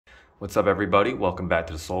What's up, everybody? Welcome back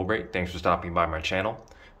to the Soul Break. Thanks for stopping by my channel.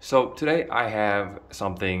 So today I have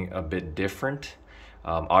something a bit different.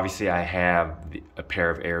 Obviously I have a pair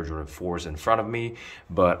of Air Jordan 4s in front of me,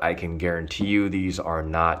 but I can guarantee you these are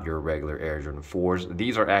not your regular Air Jordan 4s.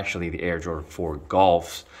 These are actually the Air Jordan 4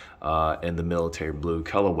 Golfs in the military blue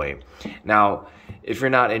colorway. Now, if you're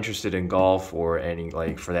not interested in golf or any,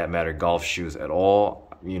 like, for that matter, golf shoes at all,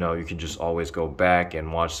 you know, you can just always go back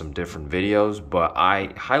and watch some different videos, but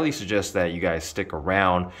I highly suggest that you guys stick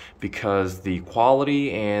around because the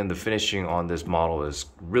quality and the finishing on this model is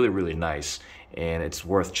really nice, and it's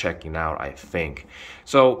worth checking out, I think.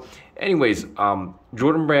 So anyways,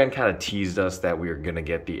 Jordan Brand kind of teased us that we were gonna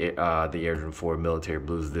get the Air Jordan 4 military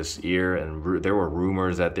blues this year, and there were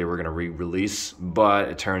rumors that they were gonna re-release, but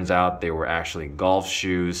it turns out they were actually golf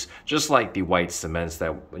shoes, just like the white cements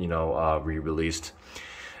that, you know, re-released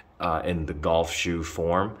in the golf shoe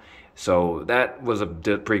form. So that was a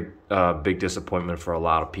pretty big disappointment for a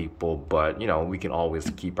lot of people, but you know, we can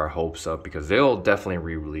always keep our hopes up because they'll definitely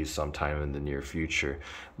re-release sometime in the near future.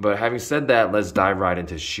 But having said that, let's dive right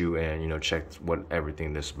into the shoe and, you know, check what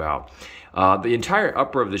everything this is about. The entire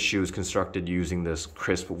upper of the shoe is constructed using this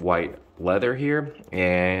crisp white leather here,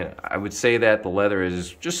 and I would say that the leather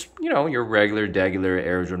is just, you know, your regular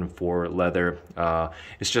Air Jordan 4 leather.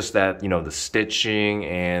 It's just that, you know, the stitching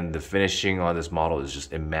and the finishing on this model is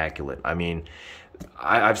just immaculate. I mean,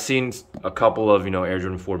 I've seen a couple of, you know, Air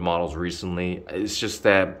Jordan 4 models recently. It's just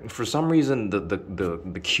that for some reason the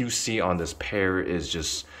QC on this pair is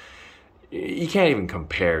just, you can't even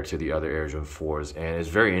compare to the other Air Jordan 4s, and it's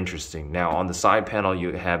very interesting. Now on the side panel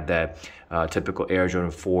you have that typical Air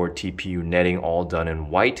Jordan 4 TPU netting all done in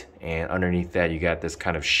white, and underneath that you got this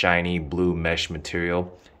kind of shiny blue mesh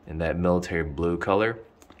material in that military blue color.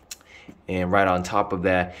 And right on top of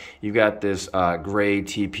that, you got this gray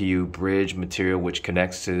TPU bridge material, which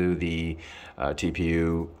connects to the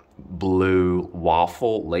TPU blue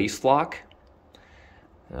waffle lace lock.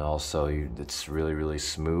 And also, it's really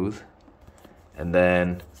smooth. And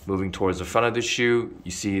then moving towards the front of the shoe,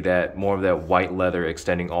 you see that more of that white leather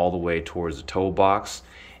extending all the way towards the toe box.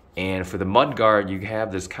 And for the mud guard, you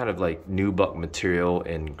have this kind of like nubuck material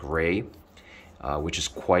in gray, which is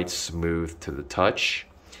quite smooth to the touch.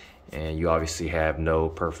 And you obviously have no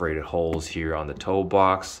perforated holes here on the toe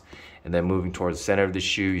box. And then moving towards the center of the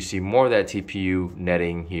shoe, you see more of that TPU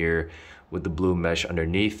netting here with the blue mesh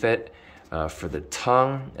underneath it for the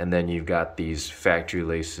tongue. And then you've got these factory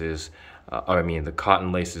laces, the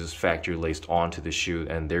cotton laces factory laced onto the shoe,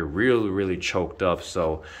 and they're really choked up.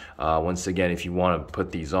 So once again, if you want to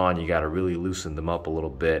put these on, you got to really loosen them up a little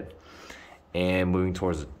bit. And moving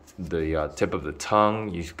towards the tip of the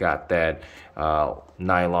tongue, you've got that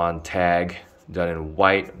nylon tag done in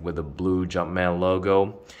white with a blue Jumpman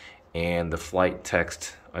logo, and the flight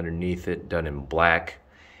text underneath it done in black,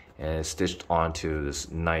 and it's stitched onto this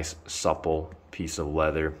nice supple piece of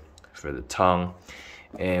leather for the tongue.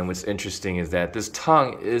 And what's interesting is that this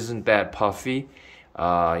tongue isn't that puffy.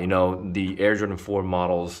 You know, the Air Jordan 4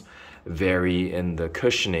 models vary in the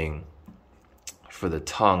cushioning for the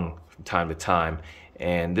tongue from time to time,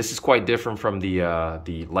 and this is quite different from the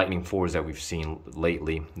Lightning 4s that we've seen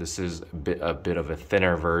lately. This is a bit of a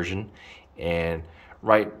thinner version, and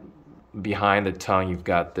right behind the tongue you've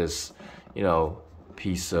got this, you know,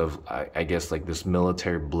 piece of, I guess, like this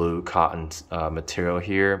military blue cotton material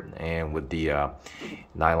here, and with the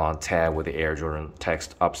nylon tag with the Air Jordan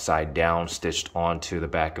text upside down stitched onto the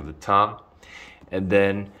back of the tongue. And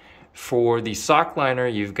then for the sock liner,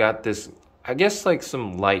 you've got this, I guess, like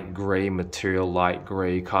some light gray material, light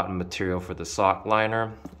gray cotton material for the sock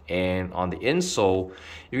liner. And on the insole,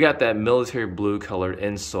 you got that military blue colored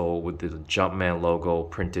insole with the Jumpman logo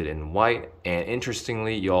printed in white. And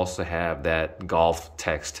interestingly, you also have that golf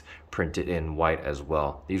text printed in white as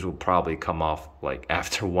well. These will probably come off like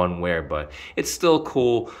after one wear, but it's still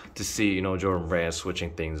cool to see, you know, Jordan Brand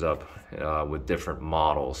switching things up with different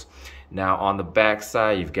models. Now on the back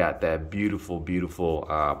side, you've got that beautiful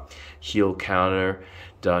heel counter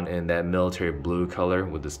done in that military blue color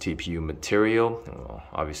with this TPU material.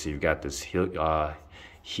 Obviously, you've got this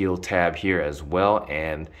heel tab here as well,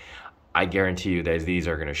 and I guarantee you that these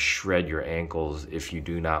are going to shred your ankles if you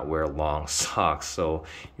do not wear long socks, so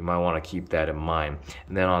you might want to keep that in mind.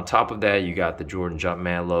 And then on top of that, you got the Jordan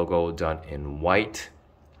Jumpman logo done in white,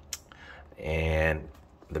 and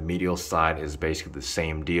The medial side is basically the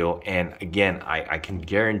same deal. And again, I can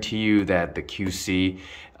guarantee you that the QC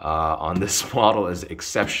on this model is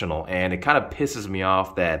exceptional, and it kind of pisses me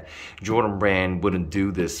off that Jordan Brand wouldn't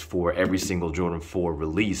do this for every single Jordan 4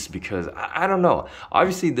 release, because I don't know.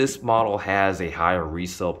 Obviously, this model has a higher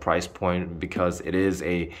resale price point because it is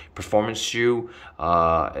a performance shoe.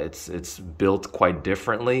 It's built quite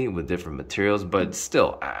differently with different materials, but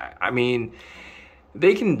still, I mean,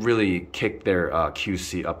 they can really kick their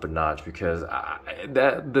QC up a notch, because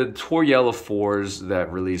the Tor Yellow 4s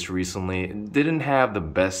that released recently didn't have the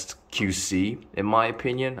best QC, in my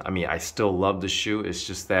opinion. I mean, I still love the shoe. It's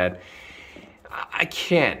just that I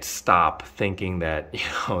can't stop thinking that, you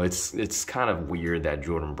know, it's kind of weird that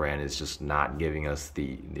Jordan Brand is just not giving us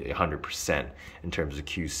the 100% in terms of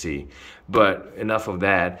QC. But enough of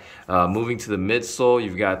that. Moving to the midsole,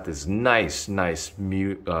 you've got this nice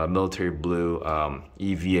military blue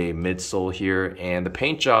EVA midsole here, and the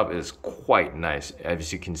paint job is quite nice.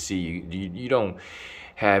 As you can see, you don't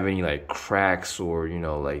have any like cracks or, you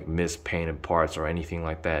know, like mispainted parts or anything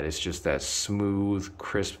like that. It's just that smooth,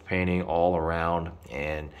 crisp painting all around,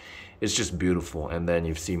 and it's just beautiful. And then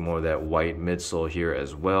you see more of that white midsole here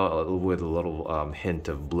as well, with a little hint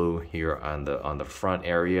of blue here on the front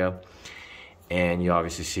area. And you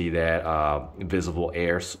obviously see that visible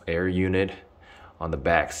air unit on the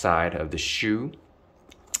back side of the shoe.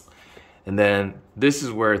 And then this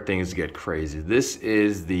is where things get crazy. This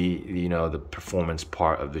is the, you know, the performance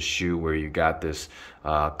part of the shoe, where you got this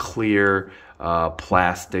clear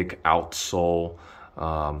plastic outsole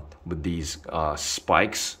with these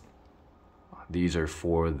spikes. These are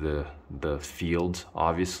for the fields,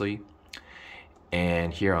 obviously.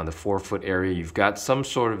 And here on the forefoot area, you've got some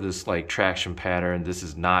sort of this like traction pattern. This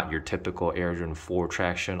is not your typical Air Jordan 4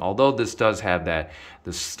 traction, although this does have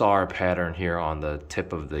the star pattern here on the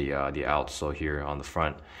tip of the outsole here on the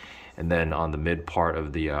front. And then on the mid part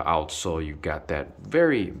of the outsole, you've got that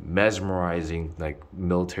very mesmerizing, like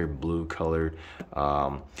military blue colored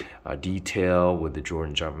detail with the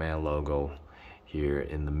Jordan Jumpman logo here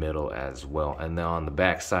in the middle as well. And then on the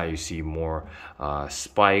back side, you see more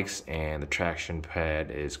spikes, and the traction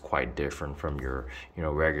pad is quite different from your, you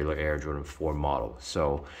know, regular Air Jordan 4 model.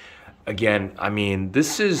 So again, I mean,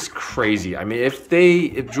 this is crazy. I mean, if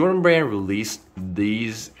Jordan Brand released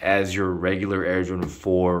these as your regular Air Jordan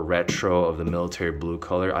 4 retro of the military blue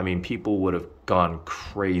color, I mean, people would have gone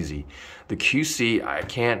crazy. The QC, I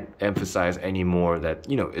can't emphasize anymore that,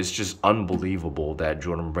 you know, it's just unbelievable that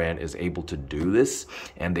Jordan Brand is able to do this,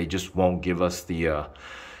 and they just won't give us the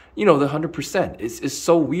you know, the 100%. It's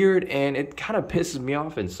so weird, and it kind of pisses me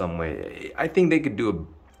off in some way. I think they could do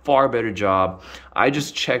a far better job. I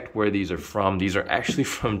just checked where these are from. These are actually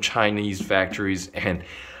from Chinese factories, and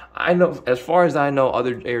I know, as far as I know,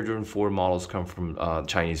 other Air Jordan 4 models come from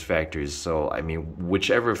Chinese factories. So, I mean,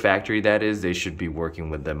 whichever factory that is, they should be working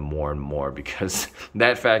with them more and more, because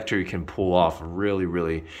that factory can pull off a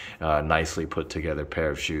really nicely put together pair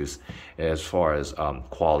of shoes as far as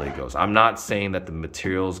quality goes. I'm not saying that the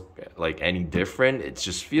material's like any different. It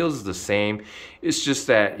just feels the same. It's just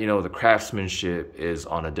that, you know, the craftsmanship is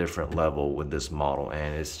on a different level with this model,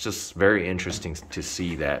 and it's just very interesting to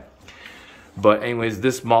see that. But anyways,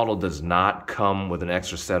 this model does not come with an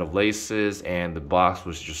extra set of laces, and the box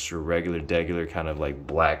was just your regular kind of like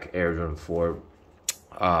black Air Jordan 4.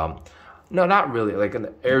 No, not really, like an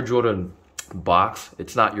Air Jordan box.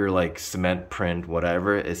 It's not your like cement print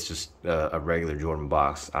whatever. It's just a regular Jordan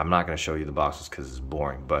box. I'm not going to show you the boxes because it's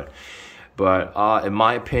boring, but in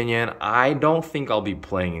my opinion, I don't think I'll be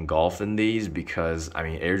playing in golf in these, because I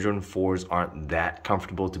mean, Air Jordan 4s aren't that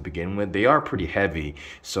comfortable to begin with. They are pretty heavy,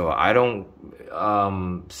 so I don't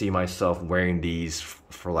see myself wearing these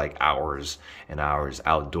for like hours and hours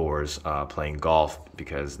outdoors playing golf,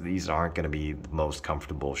 because these aren't going to be the most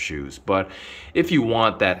comfortable shoes. But if you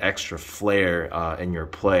want that extra flair in your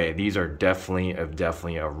play, these are definitely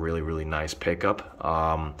a really nice pickup.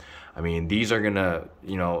 I mean, these are gonna,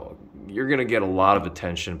 you know, you're gonna get a lot of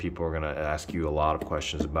attention. People are gonna ask you a lot of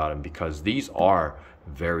questions about them, because these are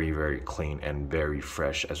very clean and very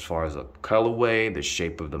fresh as far as the colorway, the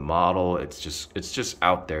shape of the model. It's just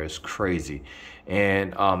out there. It's crazy.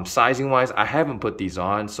 And sizing wise, I haven't put these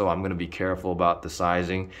on, so I'm gonna be careful about the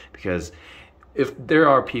sizing, because if there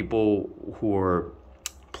are people who are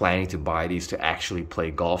planning to buy these to actually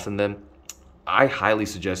play golf in them, I highly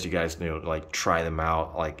suggest you guys, you know, like try them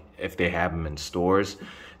out, like if they have them in stores,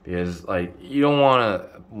 because like you don't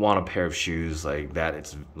want a pair of shoes like that.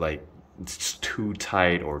 It's like it's too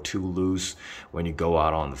tight or too loose when you go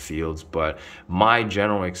out on the fields. But my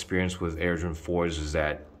general experience with Air Jordan 4s is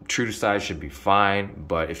that true to size should be fine,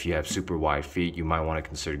 but if you have super wide feet, you might want to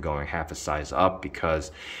consider going half a size up,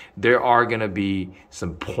 because there are going to be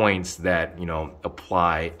some points that, you know,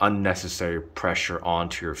 apply unnecessary pressure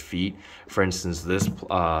onto your feet. For instance, this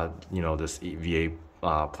you know, this EVA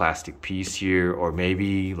plastic piece here, or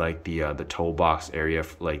maybe like the toe box area,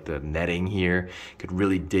 like the netting here, could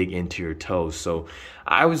really dig into your toes. So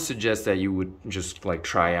I would suggest that you would just like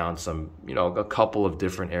try on some, you know, a couple of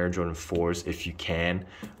different Air Jordan 4s if you can,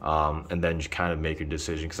 and then just kind of make your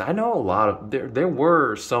decision. Because I know a lot of there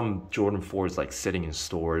were some Jordan 4s like sitting in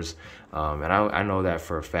stores, and I know that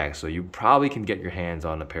for a fact. So you probably can get your hands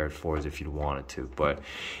on a pair of 4s if you wanted to. But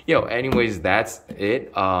you know, anyways, that's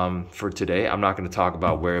it for today. I'm not going to talk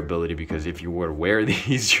about wearability, because if you were to wear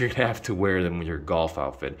these, you're gonna have to wear them with your golf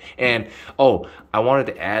outfit. And oh, I wanted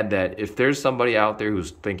to add that if there's somebody out there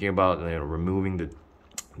who's thinking about, you know, removing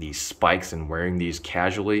these spikes and wearing these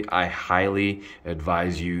casually, I highly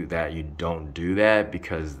advise you that you don't do that,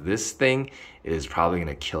 because this thing is probably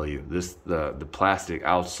gonna kill you. The plastic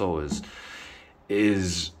outsole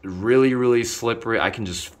is really slippery. I can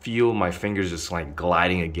just feel my fingers just like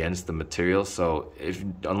gliding against the material. So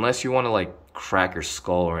unless you want to like crack your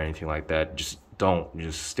skull or anything like that, just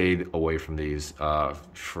stay away from these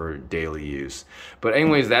for daily use. But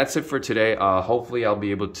anyways, that's it for today. Hopefully I'll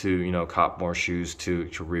be able to, you know, cop more shoes to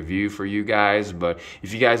review for you guys. But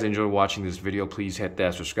if you guys enjoyed watching this video, please hit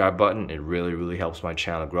that subscribe button. It really helps my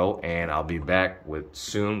channel grow, and I'll be back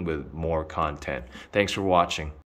soon with more content. Thanks for watching.